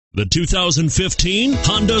The 2015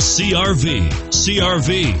 Honda CR-V.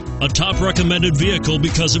 CR-V, a top recommended vehicle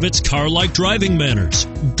because of its car-like driving manners,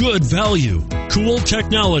 good value, cool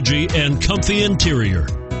technology, and comfy interior.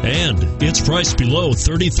 And it's priced below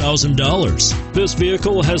 $30,000. This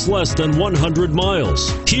vehicle has less than 100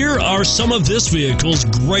 miles. Here are some of this vehicle's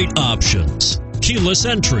great options: keyless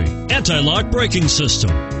entry, anti-lock braking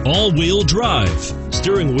system, all-wheel drive,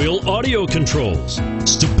 steering wheel audio controls,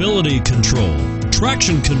 stability control,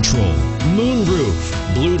 traction control, moonroof,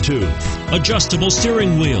 Bluetooth, adjustable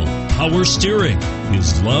steering wheel, power steering.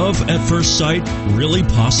 Is love at first sight really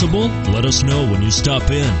possible? Let us know when you stop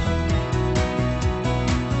in.